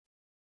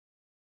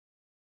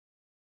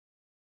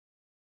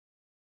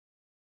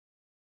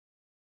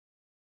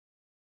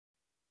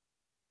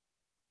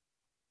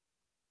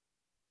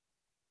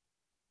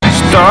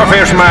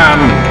Starfish Man.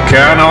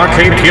 Can our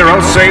caped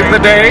hero save the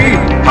day?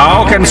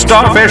 How can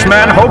Starfish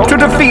Man hope to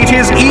defeat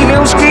his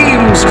evil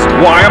schemes?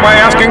 Why am I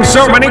asking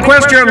so many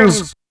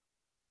questions?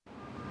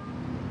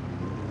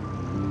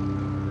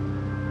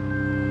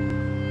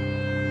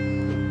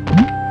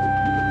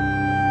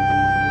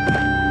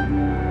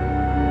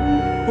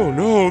 Oh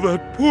no,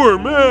 that poor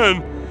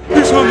man!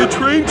 He's on the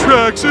train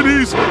tracks and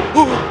he's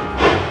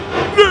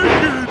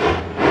naked!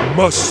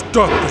 Must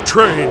stop the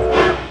train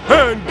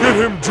and get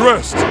him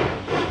dressed.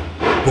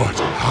 But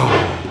how?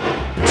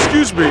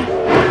 Excuse me,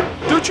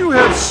 don't you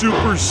have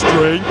super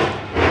strength?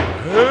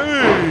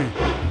 Hey,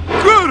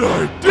 good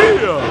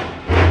idea!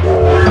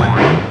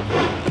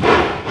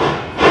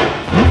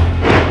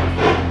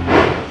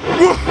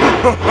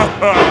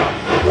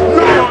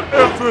 Your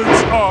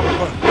efforts are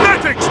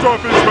pathetic,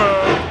 Starfish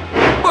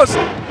Man! Must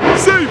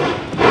save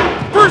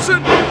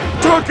person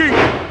talking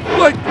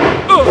like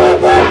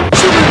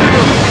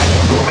superhero.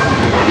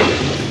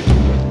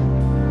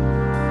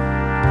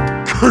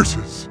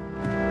 Curses!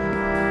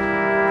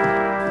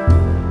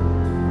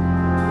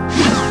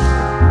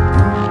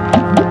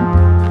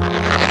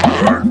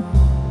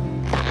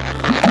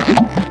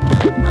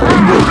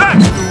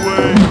 That's the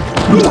way.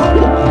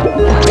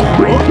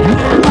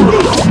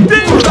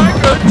 Sting like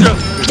a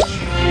jellyfish.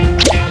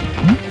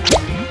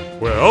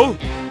 Well,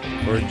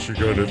 aren't you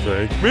gonna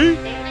thank me?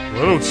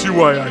 I don't see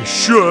why I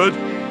should.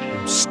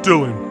 I'm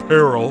still in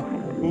peril.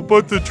 Well,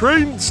 but the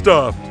train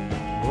stopped.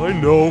 I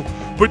know,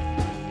 but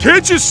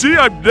can't you see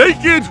I'm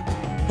naked?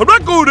 I'm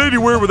not going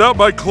anywhere without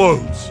my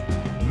clothes.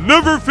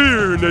 Never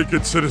fear,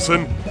 naked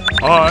citizen.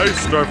 I,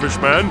 Starfish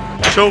Man,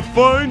 shall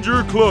find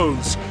your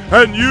clothes,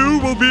 and you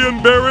will be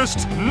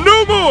embarrassed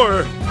no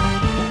more!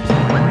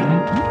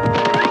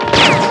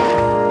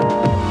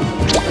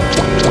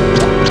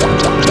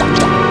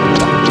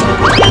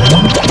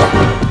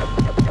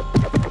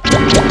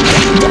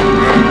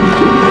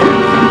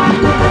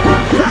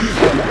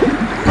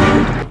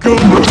 Go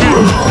with me!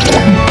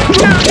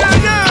 Yeah!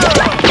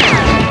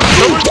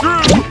 Coming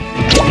through!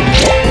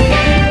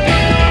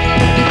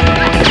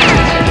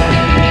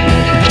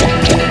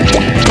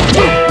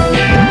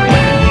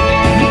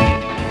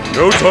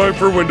 No time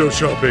for window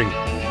shopping.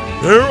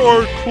 There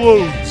are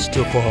clothes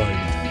to find.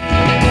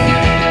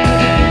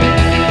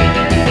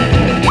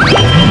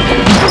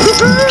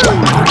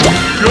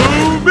 Go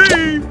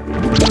me!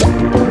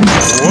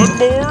 One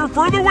more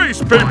for the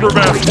waste paper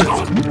basket.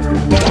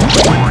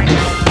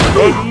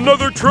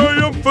 Another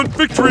triumphant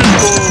victory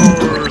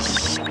for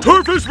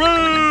Starfish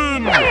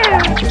Man!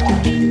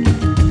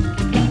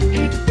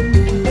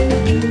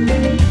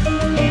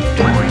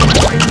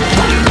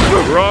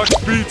 Rock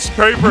beats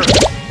paper,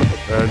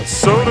 and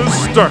so does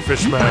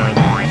Starfish Man.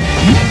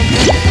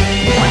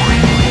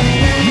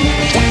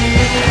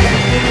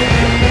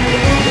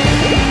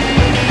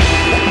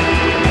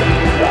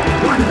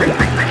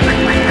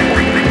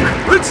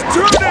 It's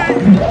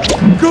turning!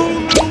 Go,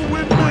 little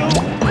windmill!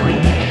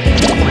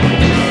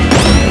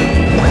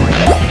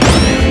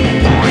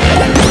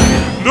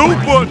 No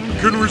button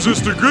can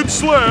resist a good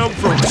slam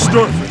from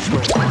Starfish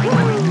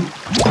Man.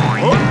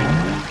 Oh.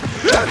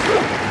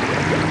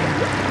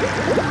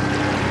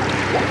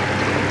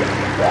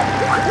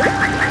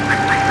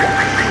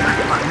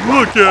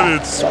 Look at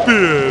it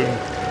spin!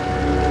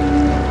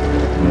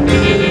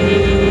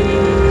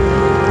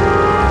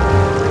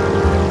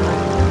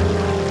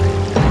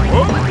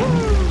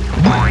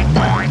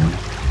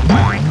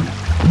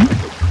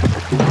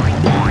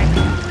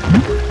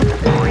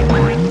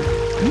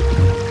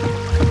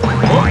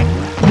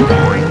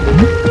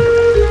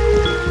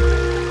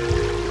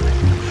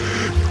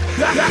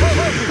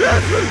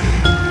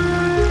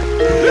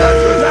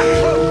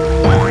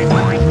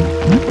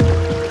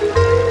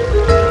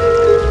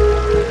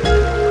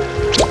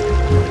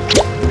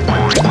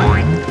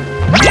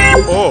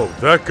 Oh,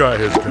 that guy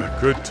has got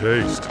good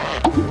taste.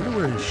 I wonder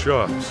where he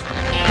shops.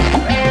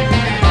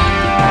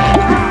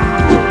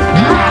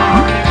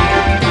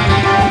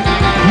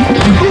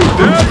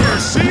 Now you're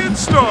seeing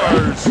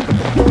stars!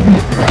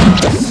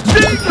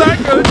 Sting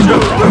like a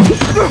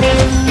jellyfish!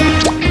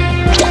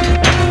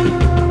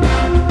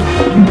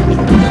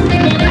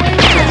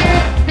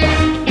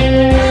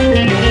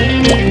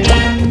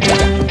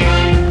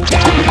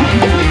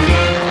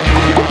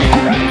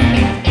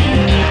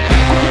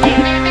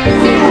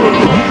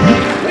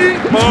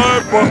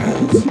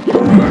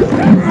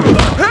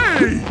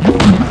 Hey!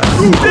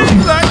 Sting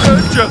like a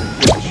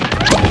jellyfish!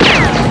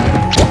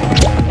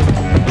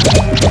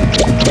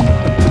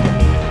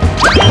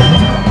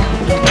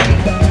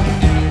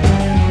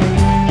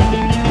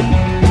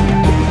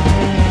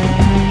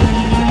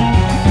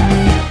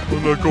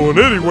 I'm not going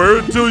anywhere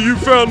until you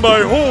found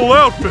my whole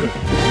outfit!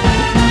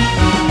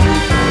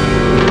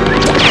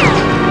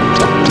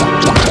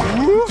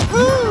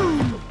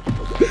 Woohoo!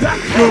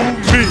 Go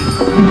me!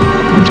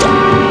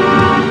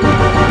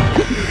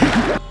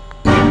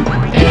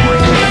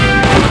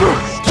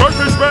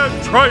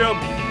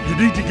 Triumph! You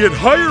need to get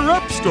higher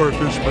up,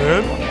 Starfish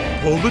Man.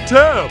 Pull the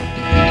tab.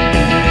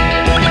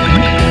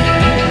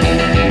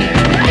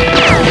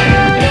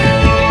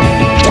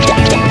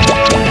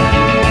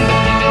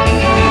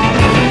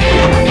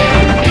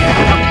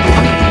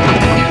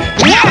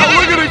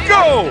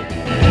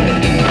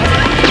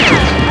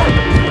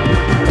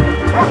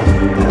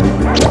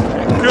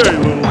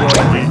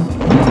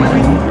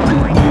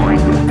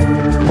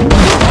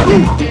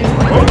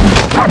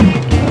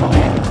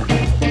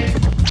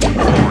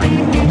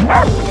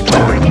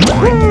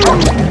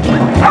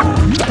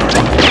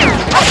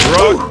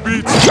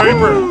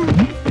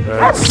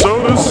 And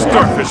so does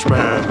Starfish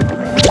Man.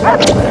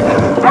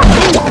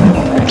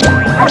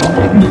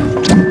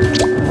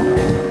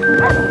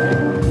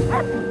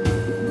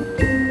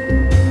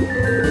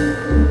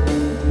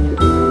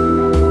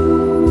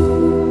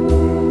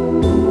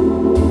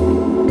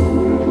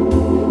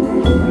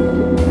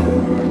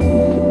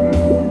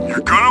 You're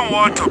gonna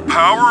want to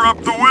power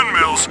up the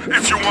windmills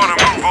if you want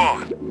to move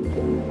on.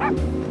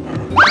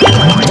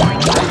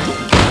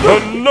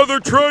 Another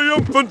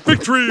triumphant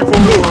victory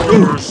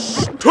for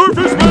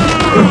Starfish Man!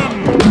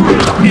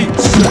 Eat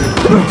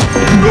sand.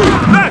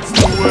 That's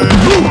the way!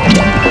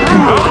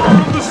 Power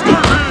of the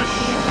starfish!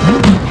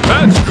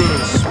 That's good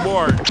and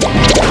smart.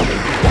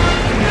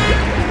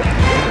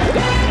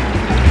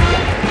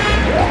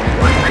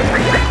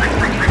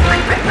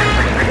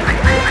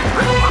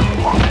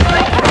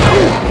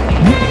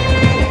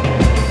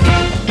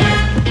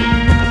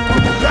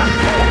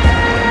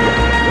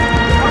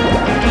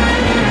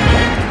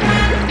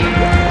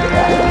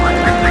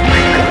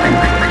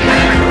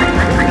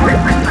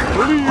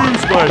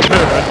 My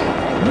head.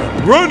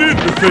 Run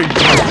into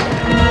things.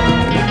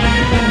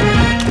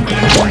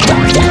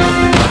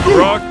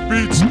 Rock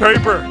beats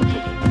paper.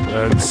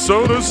 And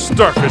so does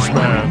Starfish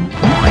Man.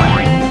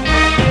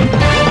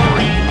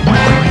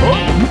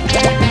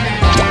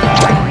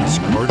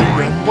 Discarding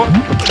that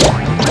button.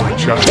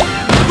 Watch out.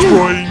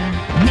 Destroying.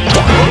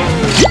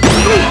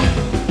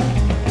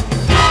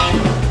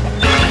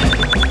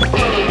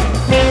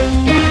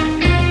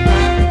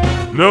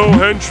 No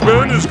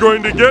henchman is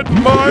going to get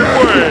in my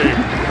way.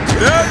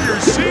 Now you're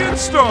seeing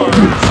stars!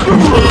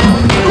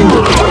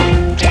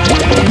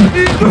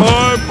 Eat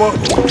my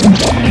bubble!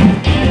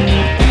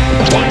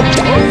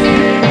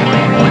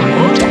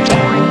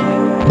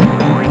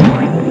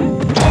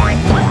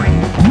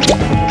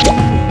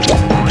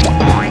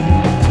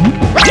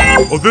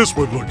 Oh, this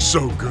would look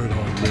so good on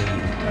me.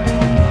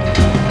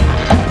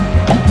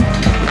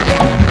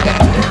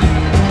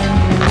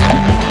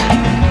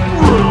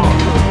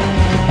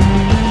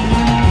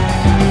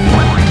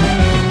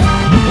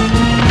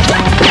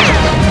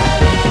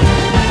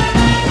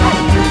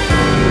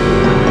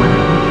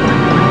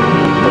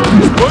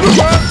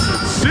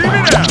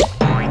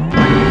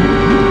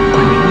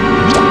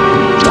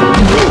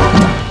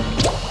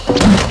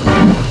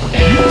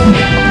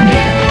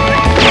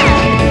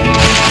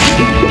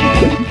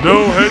 No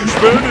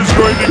henchman is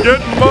going to get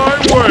in my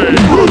way.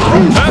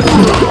 That's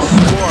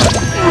smart.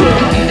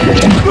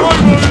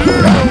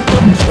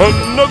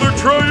 Another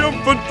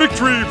triumphant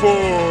victory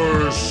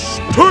for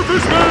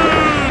Starfish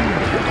Man!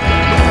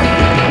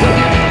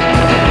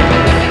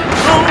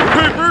 No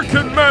paper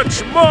can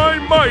match my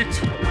might.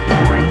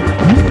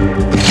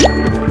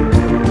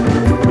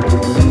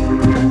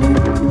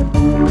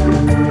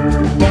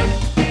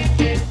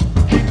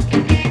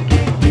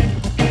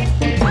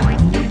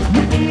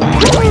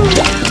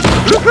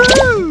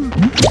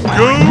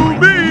 Go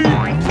me!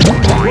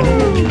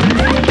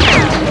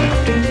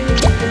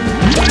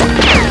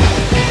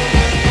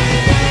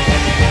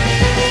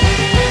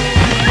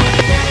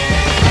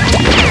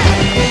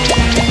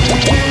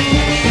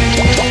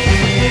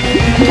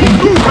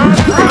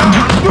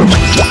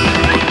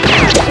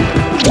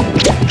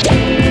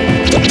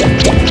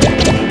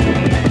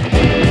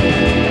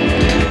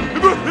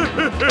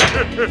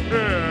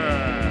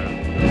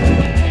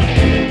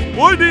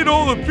 I need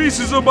all the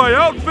pieces of my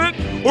outfit,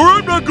 or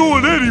I'm not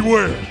going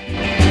anywhere!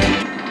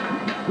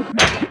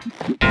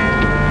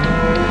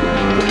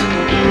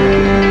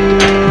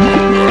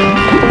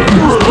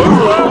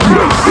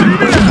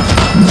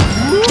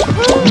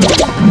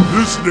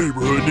 This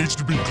neighborhood needs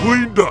to be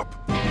cleaned up.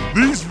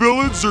 These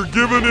villains are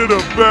giving it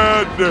a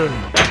bad name.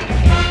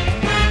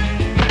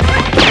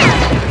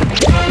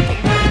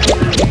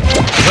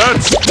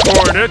 That's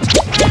Hornet.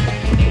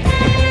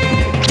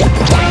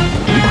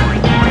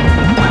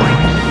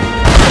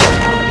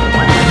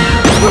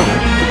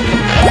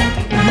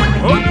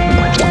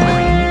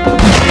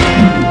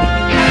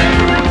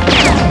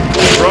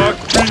 Rock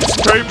beats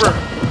paper.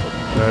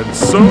 And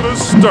so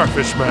does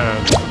Starfish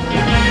Man.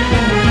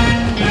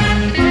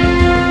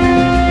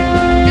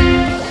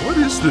 What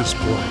is this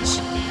place?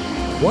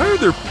 Why are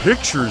there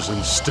pictures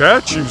and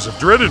statues of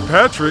Dreaded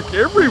Patrick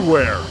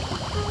everywhere?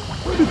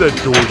 Why did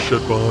that door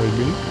shut behind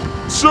me?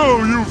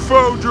 So you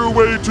found your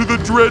way to the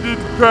Dreaded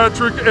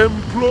Patrick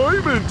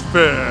Employment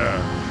Fair.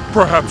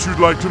 Perhaps you'd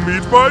like to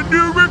meet my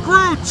new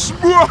recruits.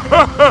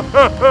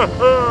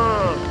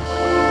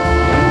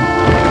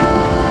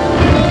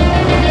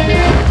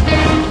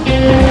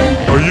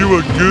 Are you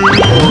a good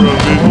or a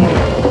minion?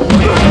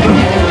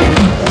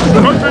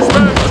 Starfish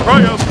Man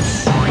triumphs!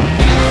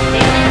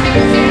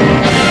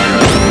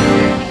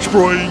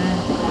 Destroying.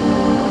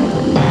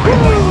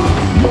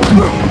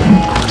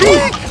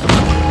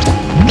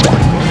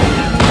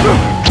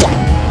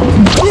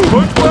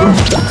 SpongeBob,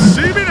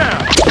 see me now!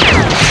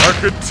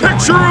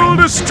 Architectural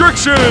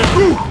destruction!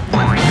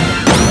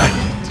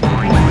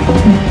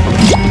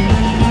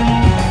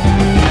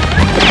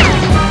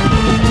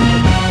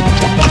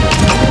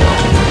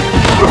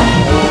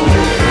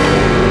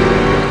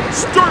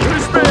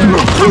 Starfish Man,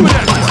 coming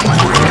at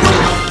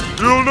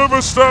you! You'll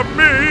never stop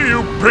me,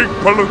 you pink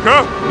palooka!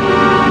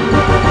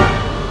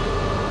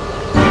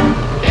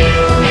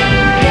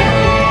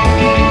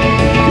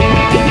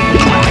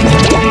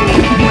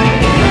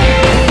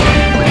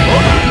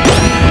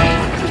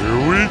 Here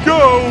we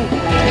go!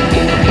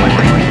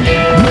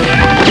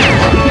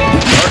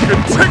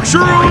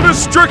 Architectural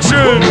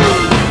destruction!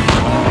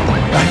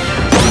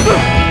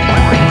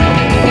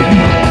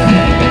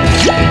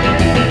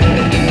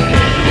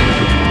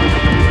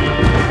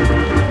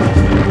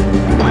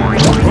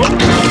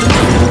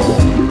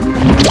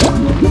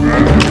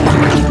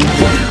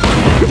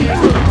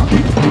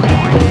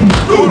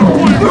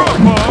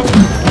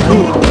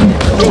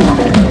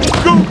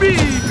 Go me!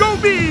 Go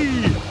me!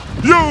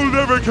 You'll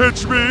never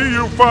catch me,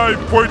 you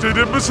five-pointed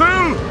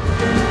imbecile!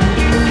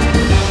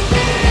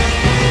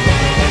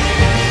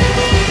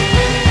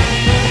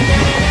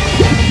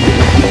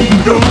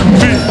 Go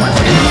me!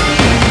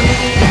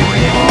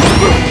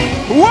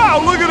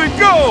 Wow, look at it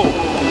go!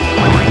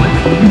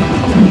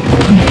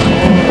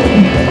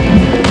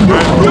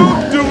 And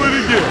don't do it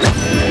again!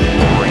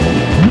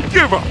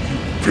 Give up, you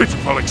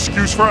pitiful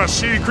excuse for a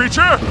sea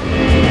creature!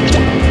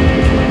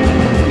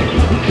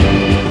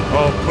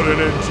 I'll put an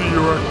end to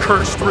your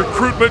accursed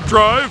recruitment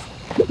drive!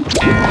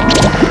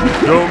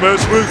 Don't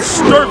mess with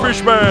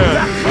Starfish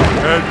Man!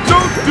 And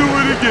don't do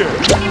it again!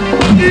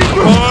 Eat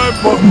my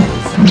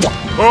bubbles!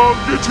 I'll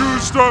get you,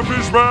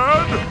 Starfish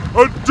Man!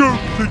 I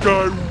don't think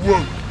I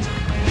won't!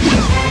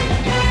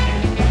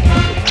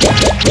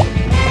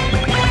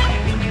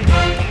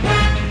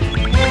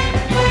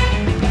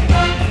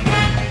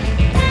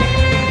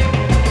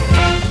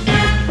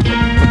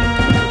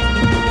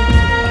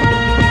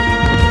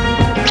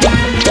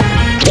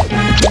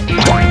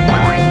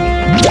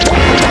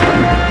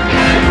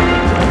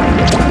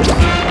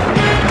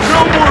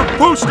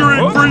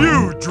 Postering for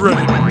you,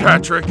 dreaded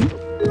Patrick.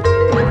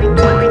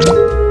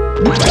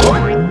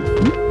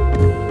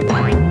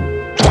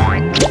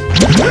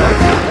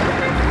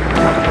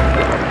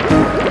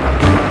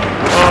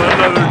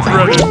 Another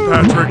dreaded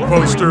Patrick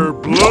poster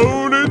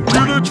blown into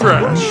the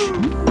trash.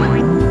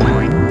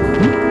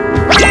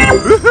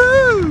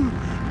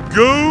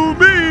 Go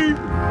me!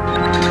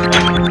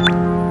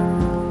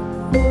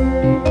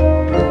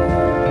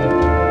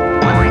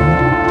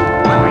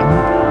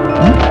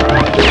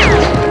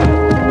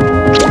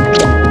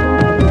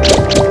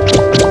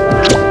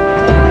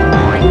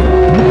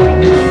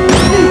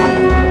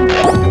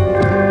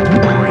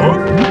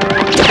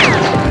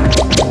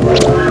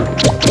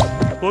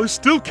 I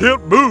still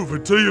can't move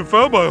until you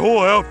found my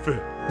whole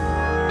outfit.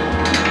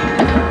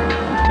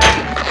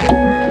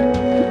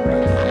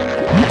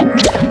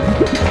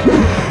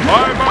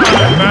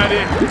 Bye-bye,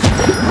 Maddie.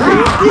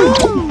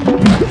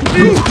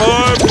 Eat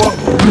my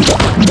bubble.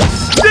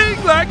 Sting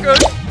like a...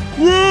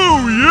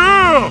 Whoa,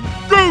 yeah!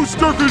 Go,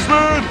 Starfish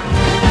Man!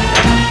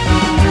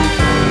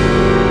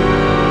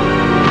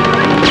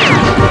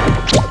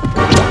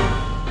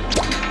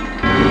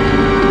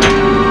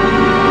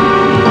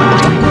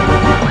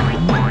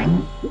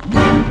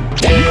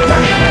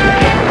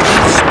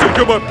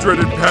 Come up,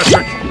 dreaded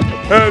Patrick,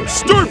 and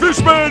Starfish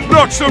Man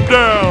knocks him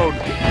down!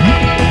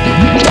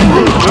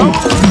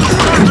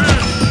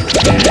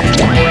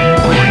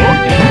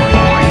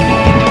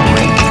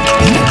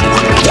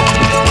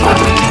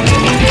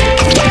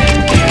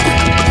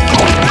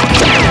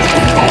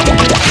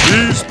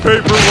 These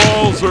paper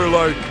walls are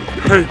like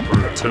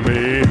paper to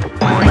me.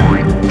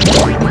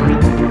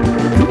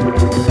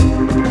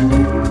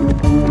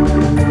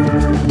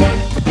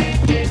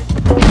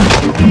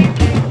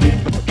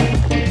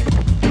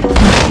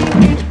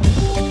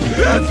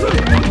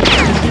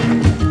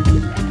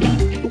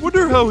 I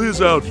wonder how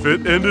his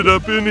outfit ended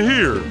up in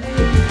here.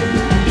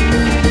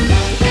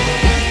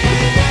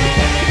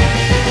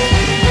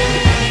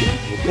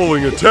 Well,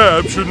 pulling a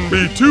tab shouldn't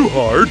be too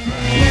hard.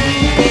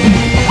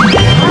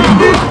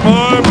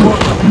 My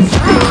buttons!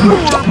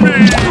 For me!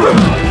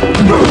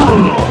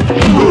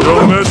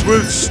 Don't mess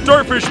with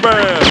Starfish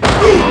Man!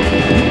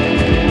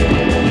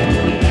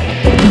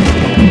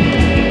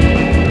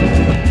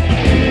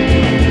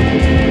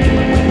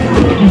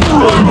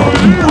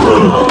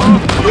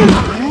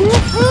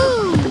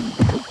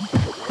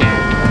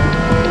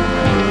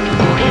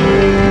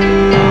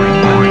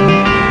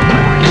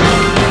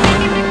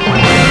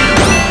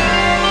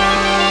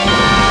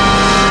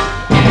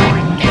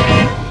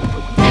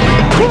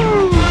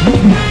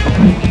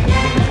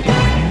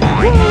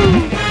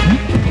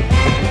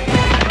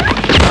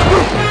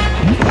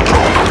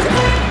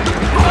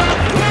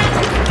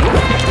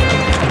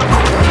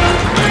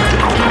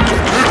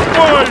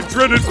 My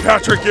dreaded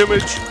Patrick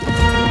image!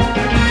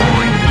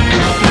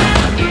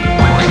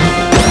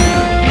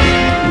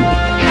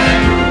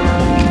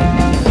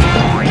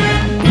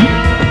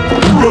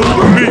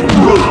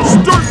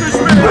 Starfish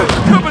Man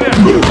coming at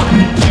you!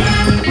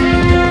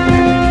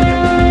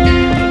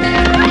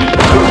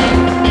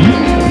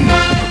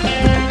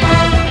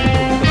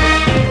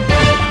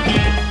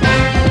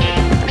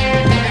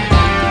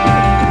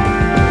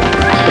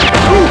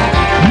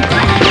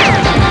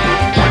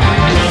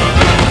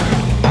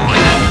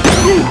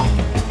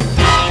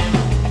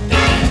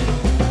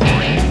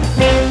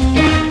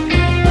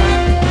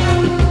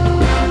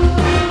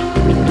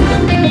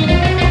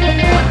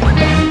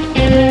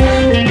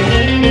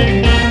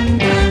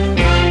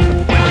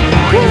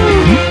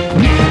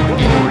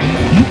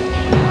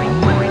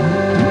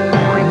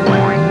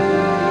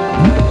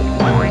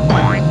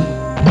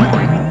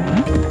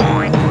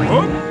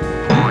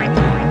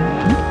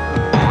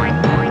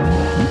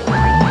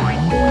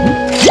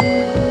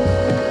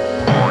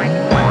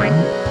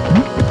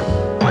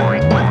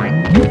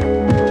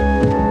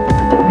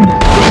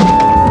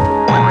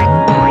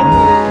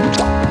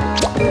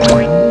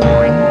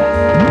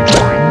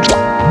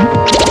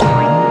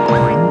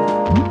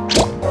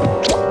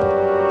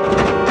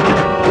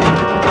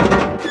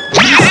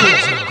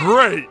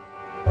 great!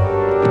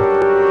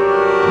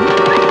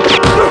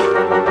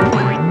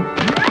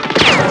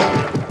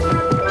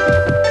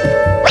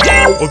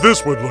 Well,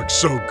 this would look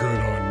so good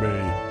on me.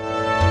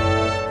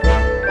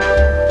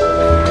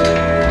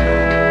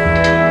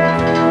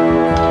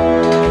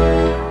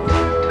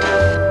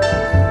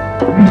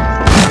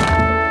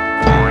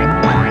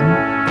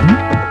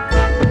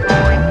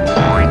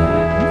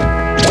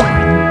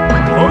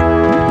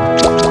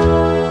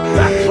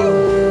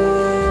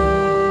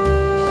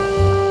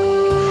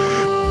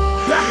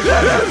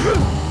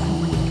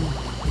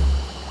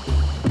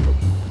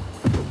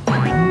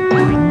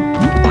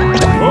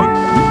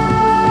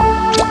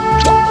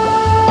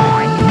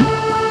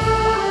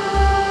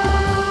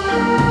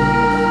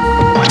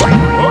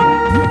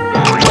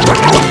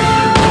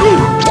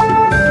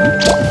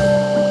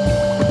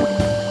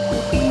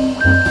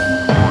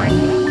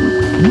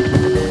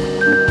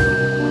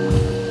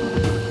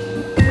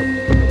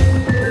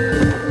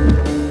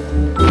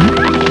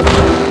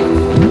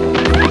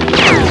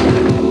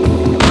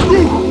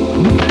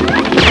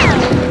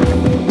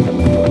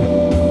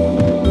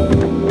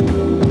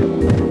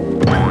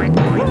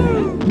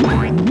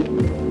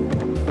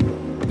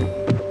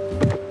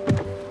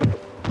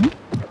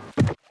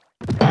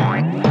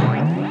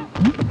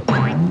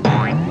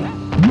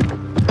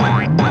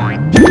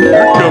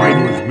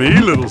 Coming with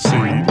me, little seed.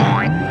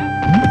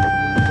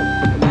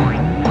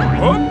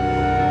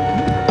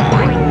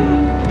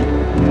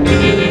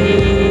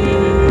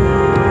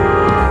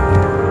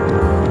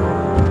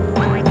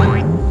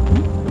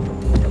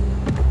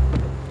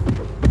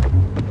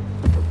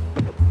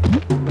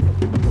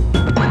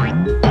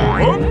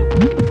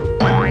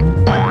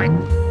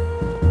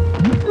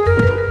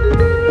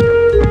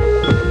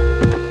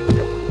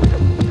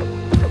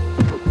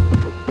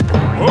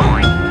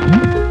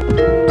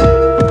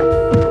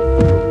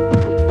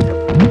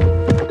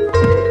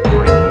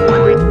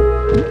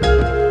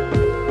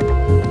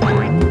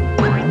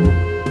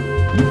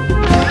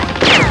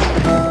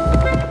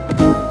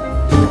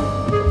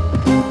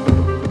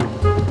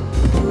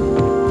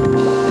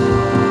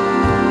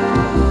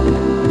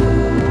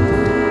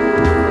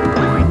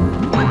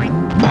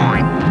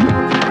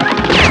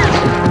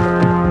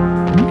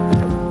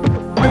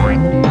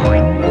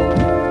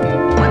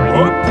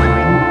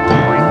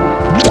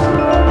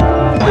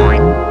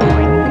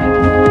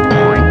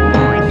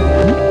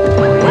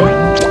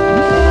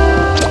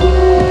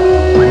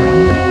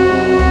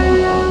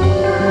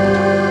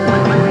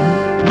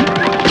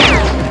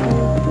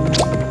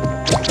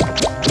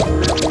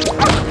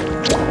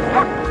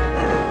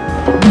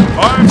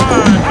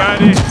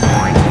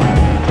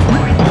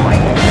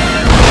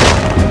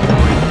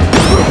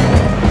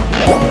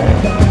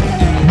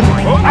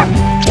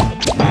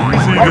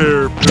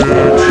 There,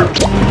 bitch.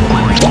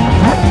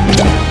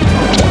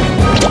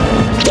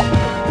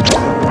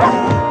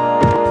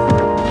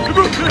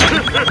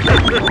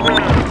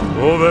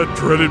 Oh, that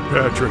dreaded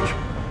Patrick.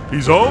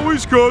 He's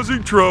always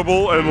causing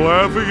trouble and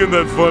laughing in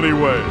that funny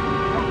way.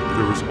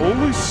 There was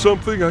only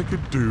something I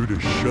could do to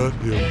shut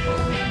him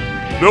up.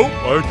 Nope,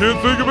 I can't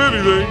think of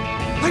anything.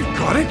 I've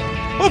got it.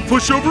 I'll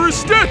push over his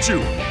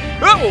statue.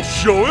 That will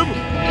show him.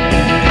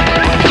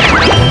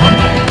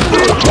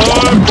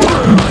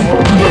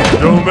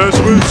 Don't mess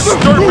with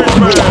Starfish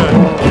Man!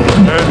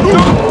 And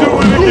don't do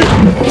it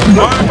again!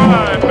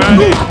 Bye-bye,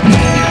 Matty!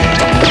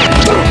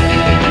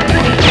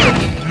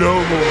 No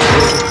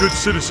more. Good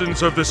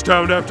citizens of this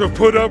town have to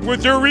put up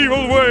with your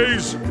evil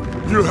ways!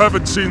 You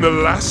haven't seen the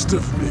last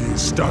of me,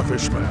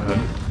 Starfish Man.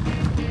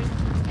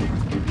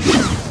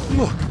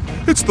 Look,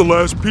 it's the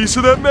last piece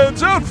of that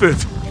man's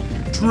outfit!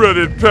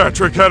 Dreaded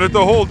Patrick had it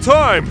the whole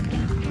time!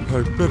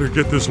 I better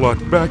get this lot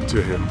back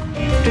to him.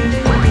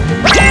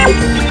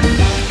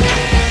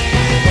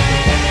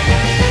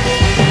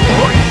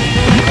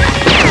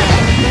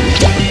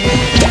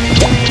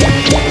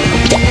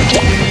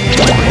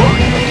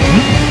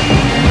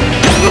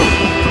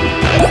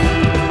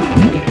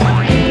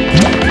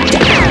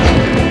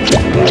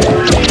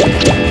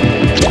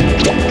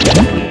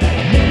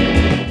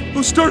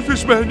 Oh,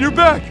 Starfish Man, you're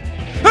back!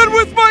 And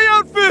with my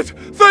outfit!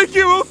 Thank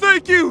you, oh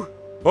thank you!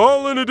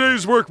 All in a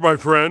day's work, my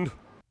friend.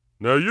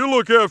 Now you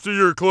look after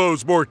your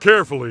clothes more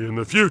carefully in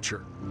the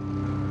future.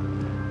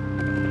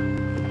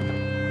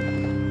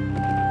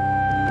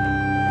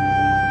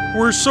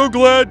 We're so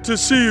glad to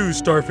see you,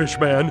 Starfish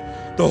Man.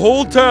 The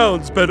whole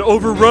town's been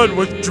overrun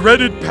with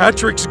dreaded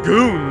Patrick's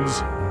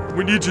goons.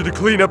 We need you to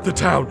clean up the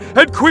town,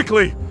 and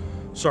quickly!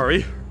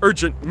 Sorry,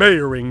 urgent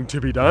mayoring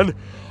to be done.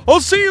 I'll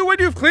see you when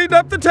you've cleaned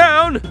up the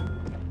town!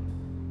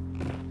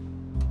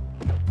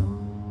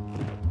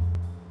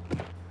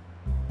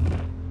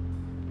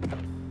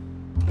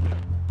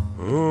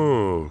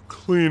 Oh,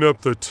 clean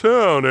up the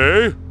town,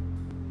 eh?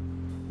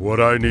 What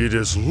I need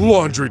is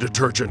laundry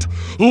detergent.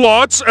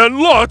 Lots and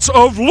lots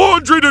of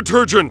laundry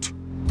detergent! You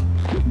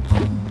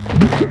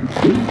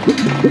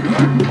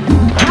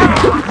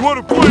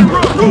wanna play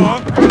rough, huh?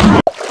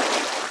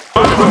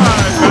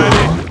 Bye-bye,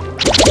 Patty.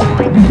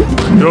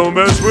 Don't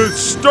mess with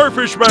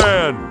Starfish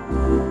Man!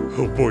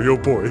 Oh boy,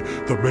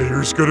 the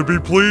mayor's gonna be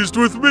pleased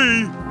with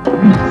me!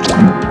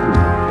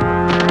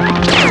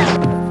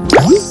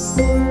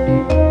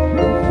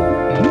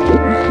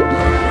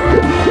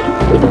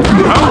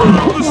 Power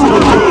up the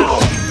starfish!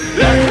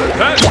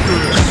 That's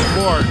good and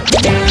smart.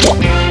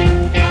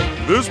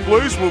 This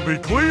place will be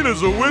clean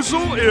as a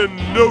whistle in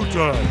no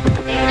time.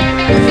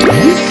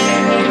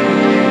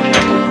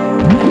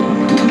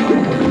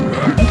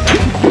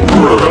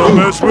 Don't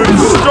mess with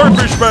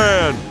Starfish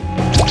Man!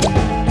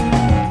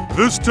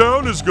 This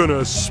town is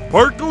gonna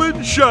sparkle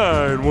and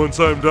shine once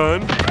I'm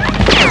done.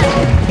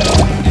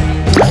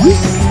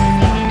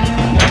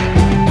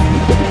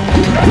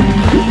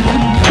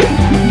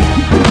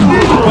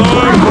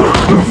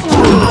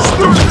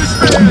 Starfish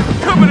Man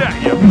coming at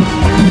you!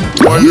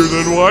 Whiter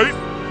than white?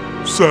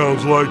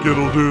 Sounds like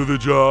it'll do the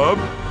job.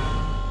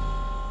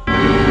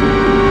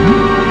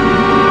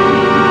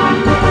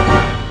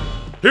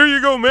 Here you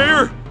go,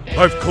 Mayor.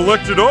 I've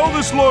collected all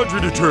this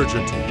laundry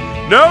detergent.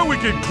 Now we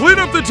can clean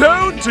up the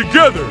town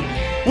together.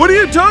 What are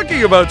you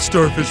talking about,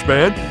 Starfish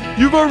Man?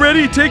 You've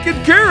already taken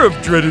care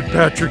of dreaded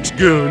Patrick's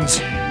goons.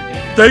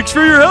 Thanks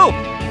for your help.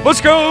 Let's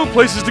go,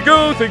 places to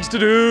go, things to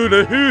do.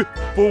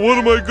 But what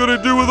am I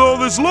gonna do with all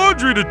this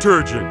laundry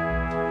detergent?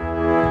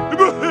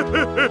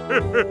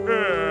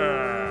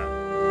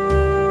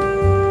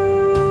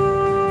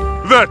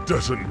 That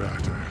doesn't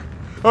matter.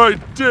 I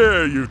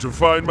dare you to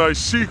find my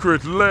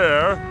secret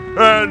lair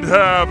and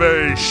have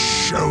a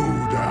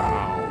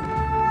showdown.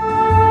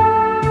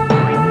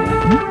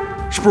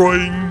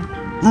 Spring,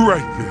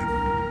 right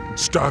then.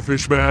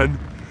 Starfish Man,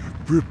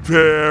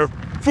 prepare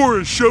for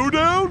a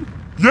showdown?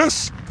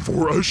 Yes,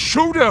 for a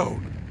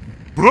showdown.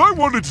 But I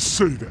wanted to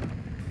say that.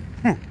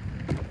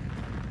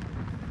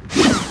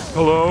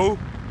 Hello?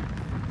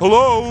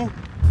 Hello?